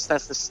just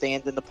has to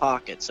stand in the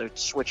pocket, so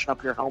switching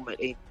up your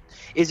helmet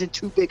isn't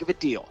too big of a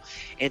deal.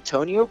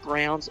 Antonio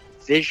Brown's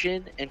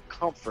vision and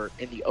comfort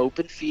in the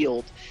open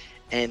field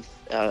and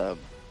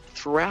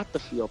throughout the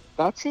field,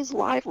 that's his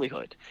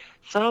livelihood.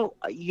 So,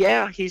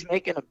 he's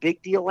making a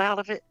big deal out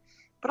of it,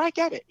 but I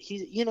get it.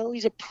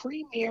 He's a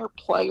premier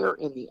player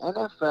in the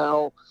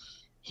NFL.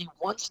 He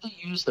wants to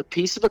use the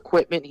piece of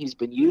equipment he's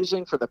been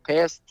using for the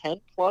past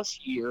 10-plus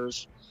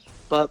years,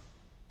 but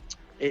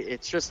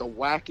it's just a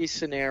wacky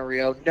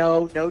scenario.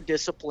 No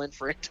discipline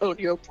for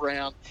Antonio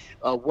Brown.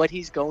 What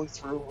he's going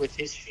through with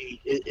his feet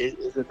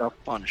is enough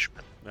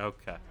punishment.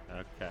 Okay.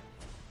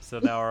 So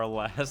now our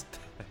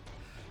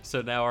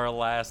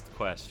last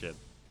question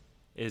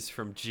is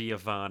from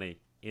Giovanni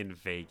in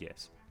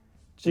Vegas.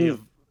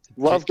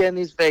 Love getting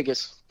these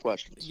Vegas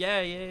questions.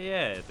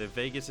 Yeah. The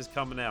Vegas is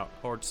coming out.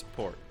 Hard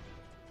support.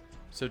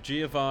 So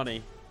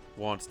Giovanni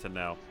wants to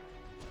know,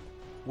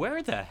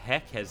 where the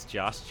heck has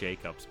Josh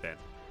Jacobs been?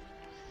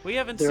 We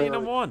haven't seen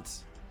him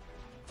once.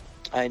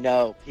 I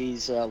know.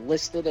 He's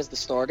listed as the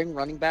starting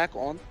running back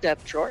on the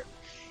depth chart.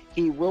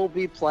 He will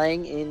be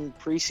playing in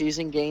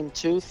preseason game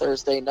 2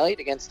 Thursday night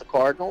against the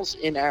Cardinals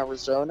in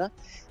Arizona.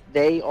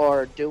 They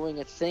are doing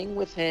a thing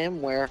with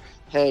him where,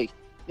 hey,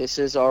 this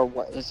is a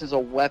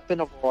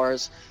weapon of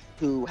ours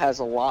who has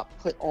a lot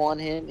put on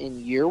him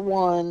in year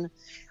 1.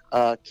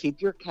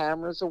 Keep your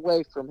cameras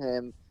away from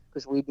him.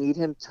 because we need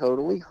him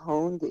totally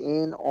honed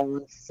in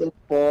on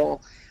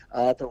football.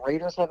 The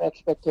Raiders have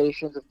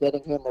expectations of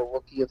getting him a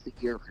Rookie of the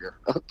Year here.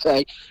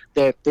 Okay,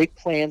 they have big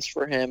plans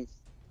for him.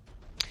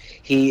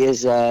 He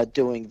is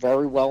doing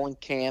very well in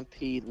camp.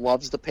 He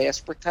loves the pass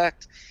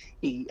protect.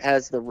 He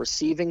has the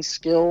receiving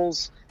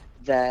skills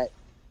that,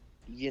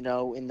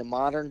 in the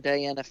modern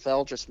day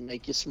NFL, just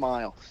make you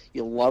smile.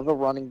 You love a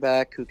running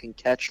back who can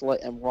catch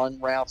and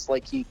run routes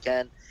like he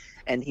can,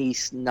 and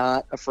he's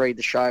not afraid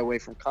to shy away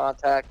from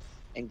contact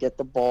and get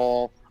the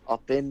ball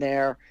up in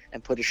there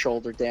and put his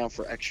shoulder down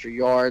for extra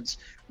yards.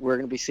 We're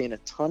going to be seeing a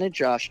ton of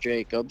Josh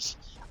Jacobs.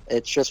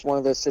 It's just one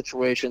of those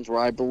situations where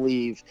I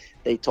believe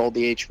they told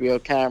the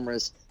HBO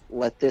cameras,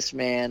 let this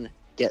man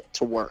get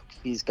to work.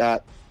 He's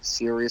got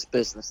serious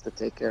business to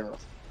take care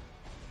of.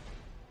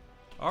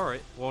 All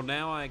right, well,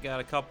 now I got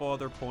a couple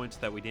other points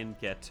that we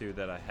didn't get to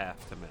that I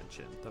have to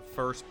mention. The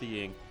first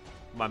being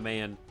my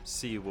man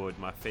Seawood,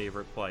 my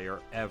favorite player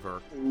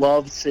ever.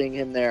 Love seeing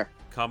him there.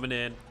 Coming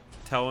in,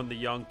 telling the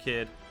young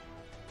kid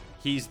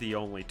he's the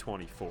only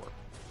 24.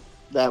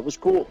 That was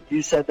cool.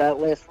 You said that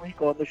last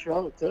week on the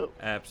show, too.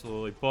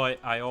 Absolutely. But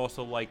I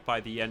also like by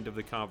the end of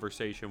the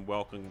conversation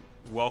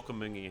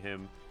welcoming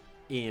him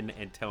in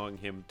and telling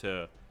him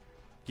to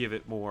give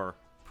it more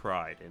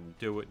pride and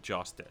do it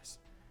justice.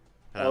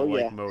 And I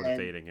like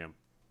motivating him.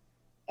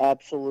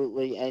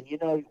 Absolutely. And,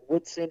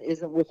 Woodson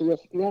isn't with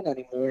ESPN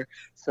anymore,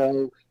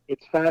 so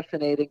it's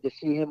fascinating to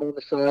see him on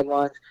the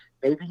sidelines.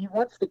 Maybe he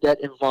wants to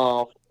get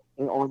involved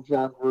on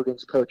Jon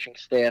Gruden's coaching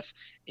staff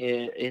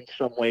in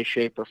some way,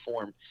 shape, or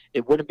form.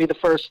 It wouldn't be the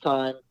first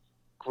time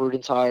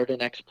Gruden's hired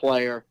an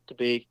ex-player to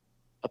be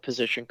a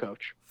position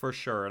coach. For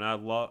sure, and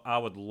I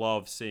would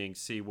love seeing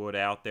Seawood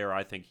out there.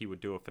 I think he would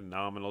do a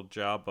phenomenal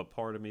job, but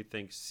part of me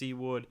thinks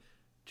Seawood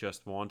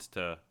just wants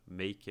to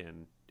make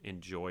and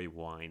enjoy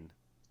wine.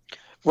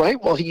 Right.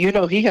 Well, he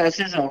has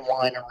his own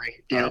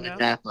winery down in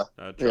Napa.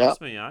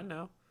 Trust me, I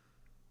know.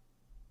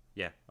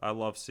 Yeah, I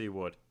love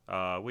Seawood.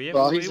 We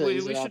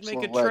should make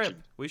a trip.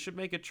 Legend. We should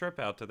make a trip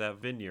out to that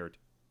vineyard.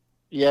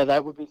 Yeah,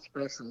 that would be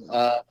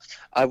special.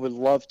 I would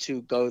love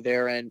to go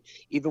there, and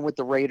even with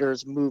the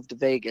Raiders moved to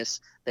Vegas,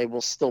 they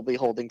will still be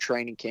holding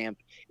training camp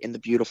in the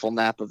beautiful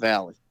Napa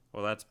Valley.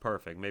 Well, that's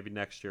perfect. Maybe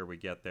next year we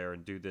get there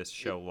and do this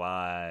show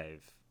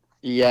live.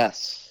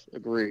 Yes,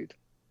 agreed.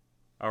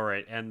 All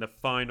right, and the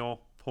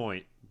final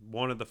point,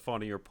 one of the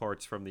funnier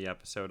parts from the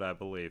episode, I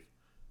believe.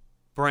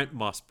 Brent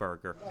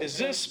Musburger. Is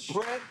this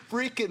Brent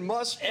freaking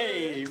Musburger?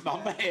 Hey,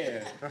 my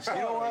man. You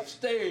know what?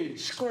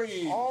 Stage,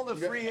 screen. All the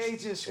free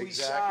agents we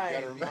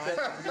signed.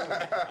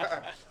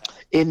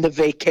 In the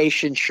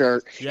vacation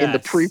shirt, yes. In the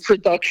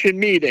pre-production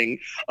meeting.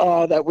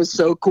 Oh, that was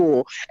so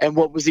cool. And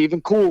what was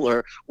even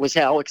cooler was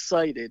how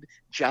excited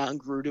Jon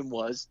Gruden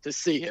was to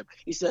see him.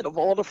 He said, of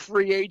all the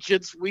free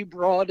agents we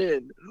brought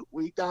in,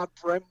 we got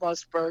Brent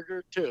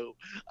Musburger too.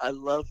 I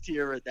loved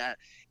hearing that.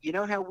 You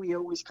know how we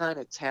always kind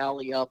of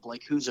tally up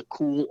like who's a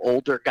cool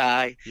older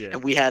guy? Yeah.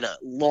 And we had a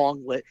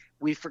long list.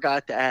 We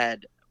forgot to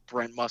add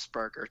Brent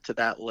Musburger to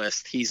that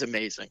list. He's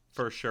amazing.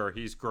 For sure.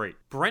 He's great.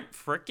 Brent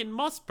frickin'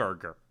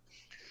 Musburger.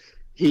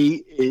 He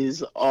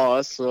is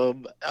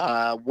awesome.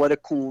 What a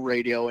cool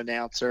radio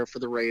announcer for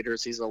the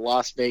Raiders. He's a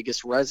Las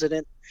Vegas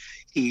resident.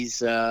 He's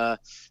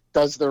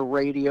does their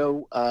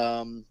radio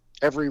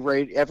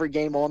every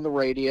game on the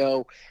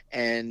radio,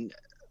 and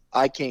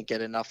I can't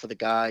get enough of the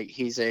guy.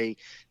 He's a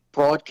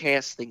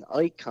broadcasting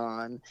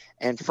icon,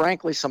 and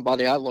frankly,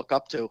 somebody I look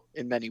up to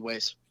in many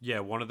ways.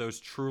 Yeah, one of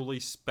those truly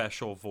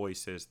special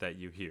voices that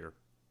you hear.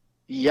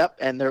 Yep,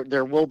 and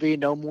there will be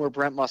no more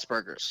Brent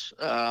Musburgers.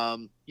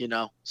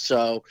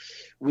 So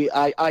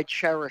I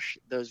cherish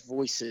those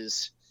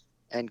voices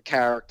and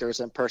characters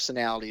and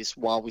personalities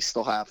while we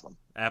still have them.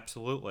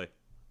 Absolutely.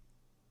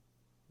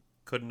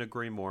 Couldn't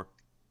agree more.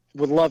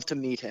 Would love to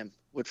meet him.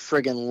 Would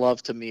friggin'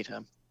 love to meet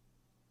him.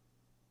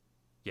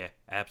 Yeah,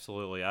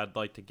 absolutely. I'd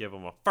like to give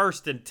him a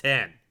 1st and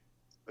 10.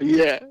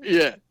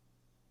 Yeah.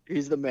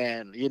 He's the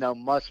man.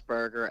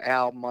 Musburger,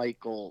 Al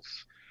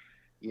Michaels.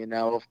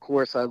 Of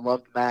course, I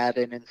loved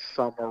Madden and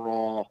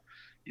Summerall.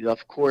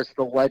 Of course,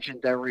 the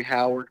legendary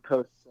Howard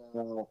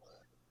Cosell.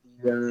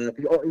 Even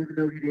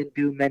though he didn't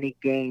do many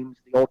games,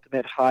 the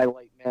ultimate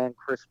highlight man,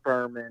 Chris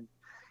Berman.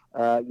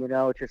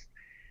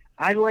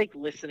 I like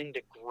listening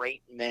to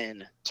great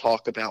men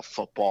talk about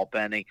football,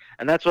 Benny.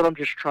 And that's what I'm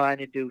just trying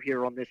to do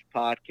here on this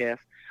podcast.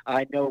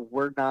 I know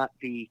we're not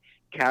the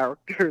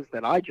characters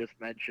that I just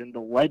mentioned, the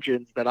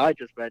legends that I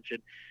just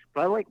mentioned,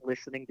 but I like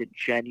listening to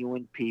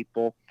genuine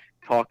people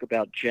talk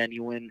about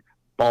genuine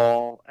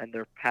ball and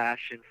their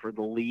passion for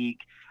the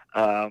league.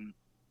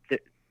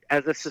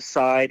 As a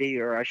society,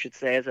 or I should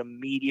say as a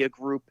media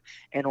group,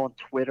 and on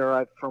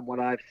Twitter, from what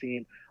I've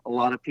seen, a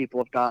lot of people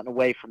have gotten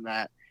away from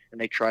that,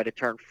 and they try to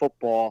turn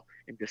football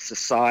into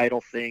societal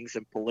things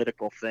and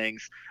political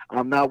things.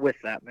 I'm not with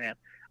that, man.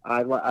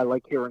 I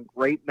like hearing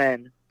great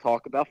men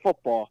talk about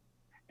football,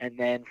 and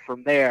then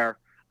from there,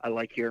 I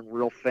like hearing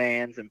real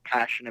fans and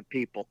passionate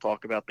people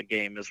talk about the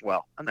game as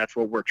well, and that's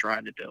what we're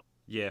trying to do.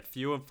 Yeah,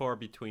 few and far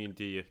between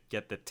do you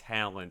get the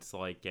talents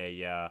like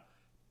a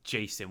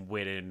Jason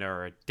Witten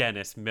or a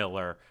Dennis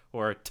Miller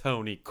or a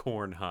Tony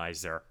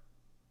Kornheiser.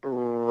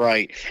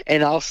 Right.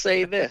 And I'll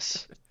say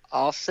this.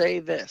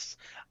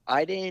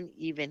 I didn't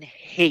even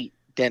hate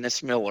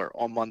Dennis Miller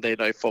on Monday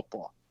Night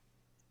Football.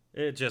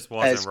 It just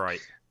wasn't As right.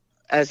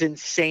 as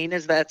insane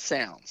as that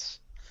sounds.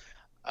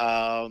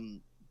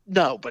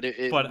 No, but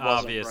it But wasn't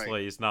obviously,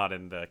 right. he's not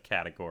in the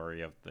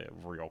category of the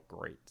real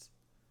greats.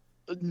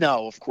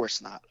 No, of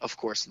course not. Of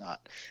course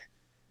not.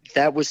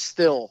 That was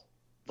still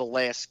the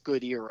last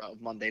good era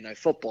of Monday Night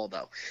Football,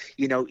 though.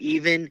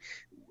 Even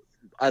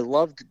I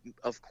loved,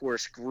 of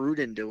course,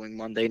 Gruden doing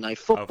Monday Night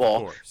Of Football,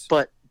 course.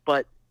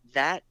 but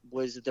that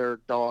was their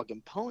dog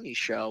and pony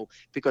show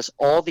because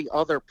all the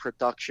other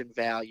production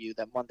value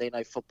that Monday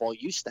Night Football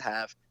used to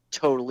have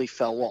totally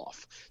fell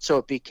off. So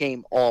it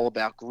became all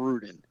about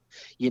Gruden.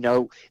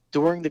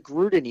 During the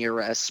Gruden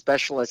era, as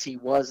special as he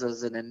was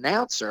as an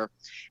announcer,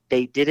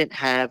 they didn't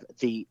have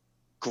the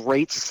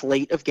great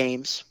slate of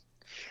games.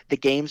 The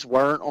games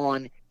weren't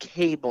on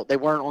cable. They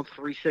weren't on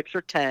 3, 6,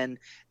 or 10.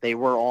 They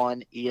were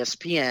on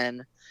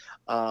ESPN.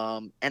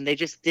 And they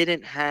just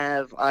didn't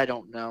have, I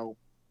don't know,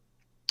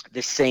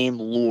 the same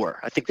lure.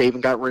 I think they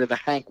even got rid of the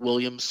Hank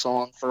Williams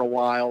song for a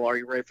while. Are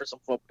you ready for some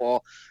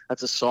football?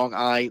 That's a song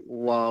I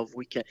love.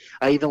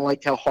 I even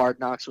liked how Hard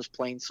Knocks was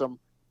playing some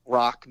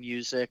rock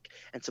music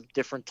and some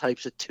different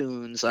types of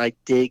tunes. I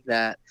dig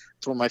that.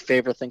 It's one of my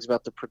favorite things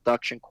about the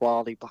production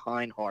quality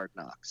behind Hard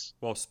Knocks.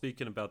 Well,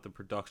 speaking about the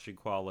production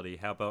quality,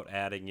 how about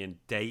adding in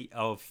day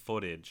of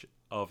footage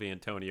of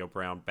Antonio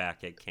Brown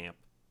back at camp?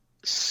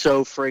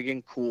 So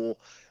friggin' cool.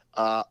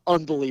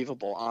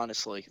 Unbelievable,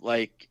 honestly.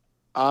 Like,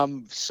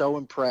 I'm so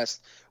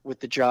impressed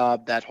with the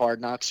job that Hard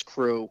Knocks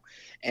crew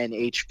and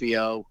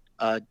HBO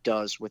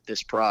does with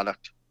this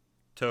product.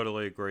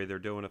 Totally agree. They're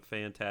doing a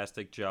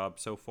fantastic job.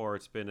 So far,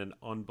 it's been an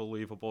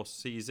unbelievable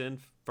season.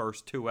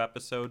 First 2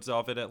 episodes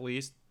of it, at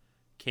least.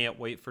 Can't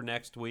wait for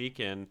next week.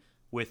 And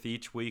with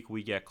each week,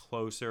 we get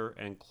closer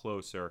and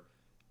closer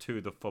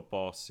to the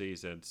football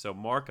season. So,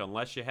 Mark,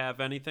 unless you have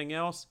anything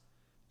else,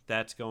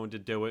 that's going to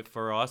do it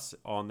for us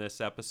on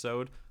this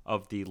episode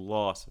of the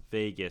Las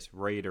Vegas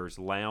Raiders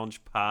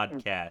Lounge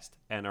podcast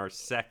and our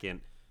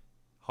second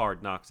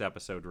Hard Knocks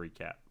episode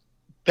recap.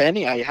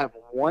 Benny, I have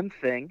one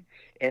thing,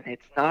 and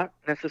it's not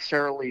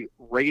necessarily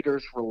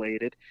Raiders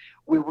related.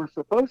 We were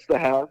supposed to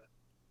have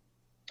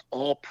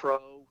All-Pro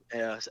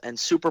and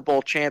Super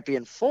Bowl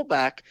champion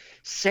fullback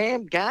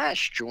Sam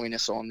Gash join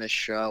us on this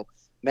show.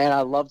 Man,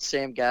 I loved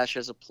Sam Gash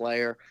as a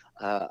player.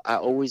 I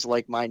always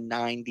like my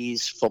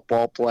 90s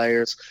football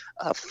players.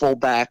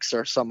 Fullbacks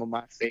are some of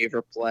my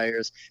favorite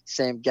players.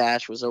 Sam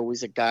Gash was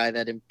always a guy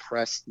that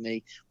impressed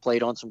me,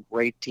 played on some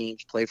great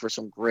teams, played for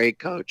some great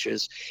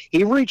coaches.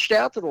 He reached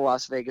out to the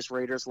Las Vegas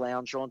Raiders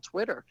Lounge on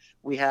Twitter.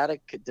 We had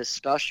a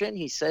discussion.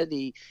 He said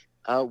he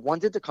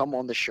wanted to come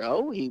on the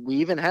show. We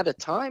even had a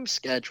time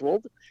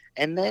scheduled.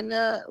 And then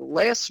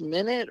last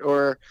minute,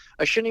 or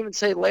I shouldn't even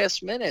say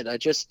last minute, I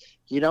just,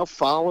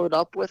 followed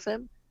up with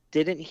him.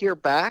 Didn't hear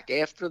back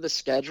after the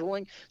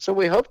scheduling. So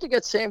we hope to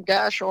get Sam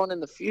Gash on in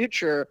the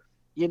future.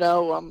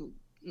 I'm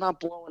not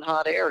blowing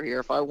hot air here.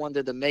 If I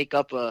wanted to make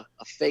up a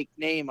fake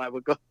name, I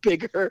would go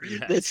bigger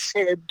than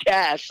Sam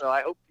Gash. So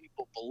I hope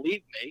people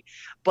believe me.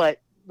 But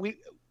we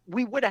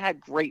would have had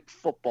great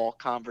football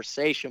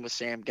conversation with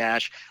Sam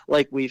Gash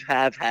like we've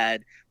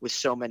had with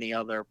so many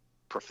other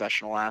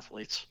professional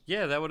athletes.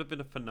 Yeah, that would have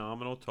been a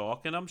phenomenal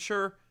talk, and I'm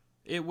sure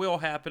it will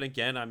happen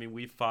again. I mean,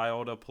 we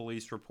filed a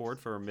police report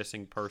for a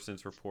missing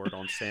persons report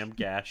on Sam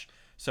Gash,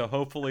 so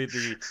hopefully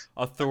the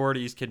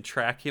authorities can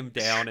track him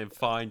down and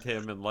find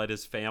him and let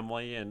his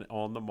family and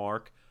On the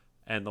Mark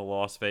and the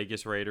Las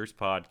Vegas Raiders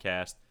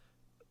podcast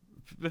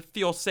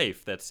feel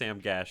safe that Sam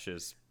Gash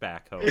is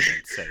back home and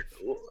safe.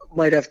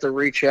 Might have to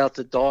reach out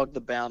to Dog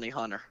the Bounty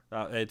Hunter.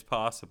 It's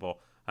possible.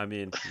 I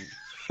mean,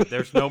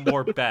 there's no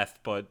more Beth,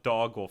 but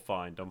Dog will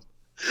find him.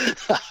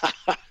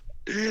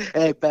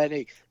 Hey,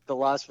 Benny, the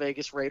Las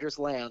Vegas Raiders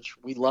Lounge.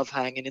 We love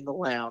hanging in the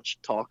lounge,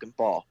 talking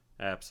ball.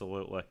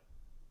 Absolutely.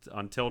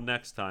 Until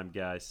next time,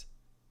 guys,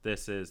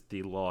 this is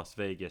the Las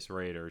Vegas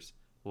Raiders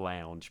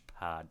Lounge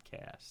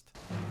podcast.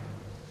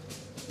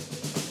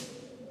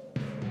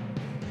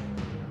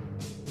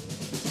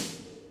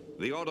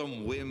 The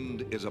autumn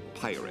wind is a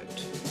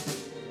pirate,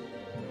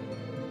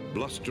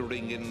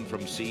 blustering in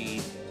from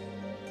sea.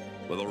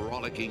 With a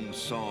rollicking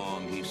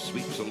song, he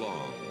sweeps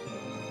along,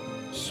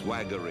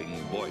 swaggering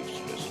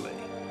boisterously.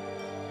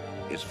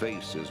 His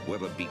face is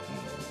weather-beaten.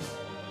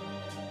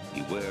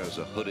 He wears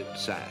a hooded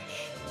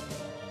sash,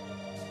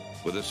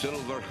 with a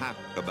silver hat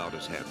about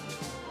his head,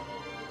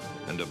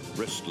 and a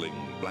bristling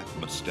black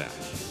mustache.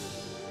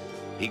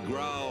 He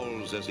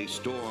growls as he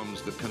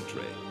storms the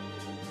country,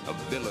 a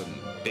villain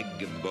big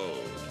and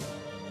bold.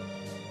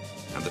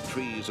 And the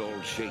trees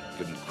all shake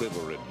and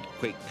quiver and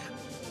quake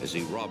as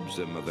he robs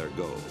them of their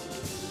gold.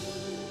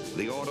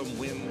 The autumn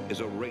wind is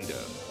a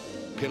raider,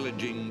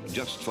 pillaging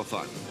just for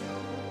fun.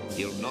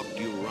 He'll knock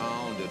you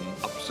round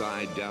and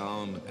upside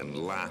down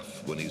and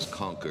laugh when he's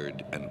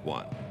conquered and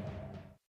won.